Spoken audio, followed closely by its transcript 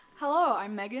Hello,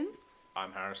 I'm Megan,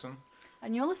 I'm Harrison.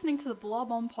 and you're listening to the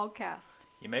Blob On podcast.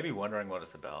 You may be wondering what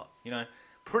it's about.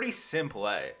 Pretty simple,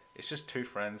 eh? It's just two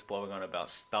friends blowing on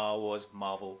about Star Wars,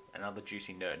 Marvel, and other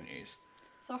juicy nerd news.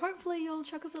 So hopefully you'll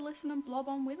chuck us a listen and blob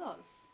on with us.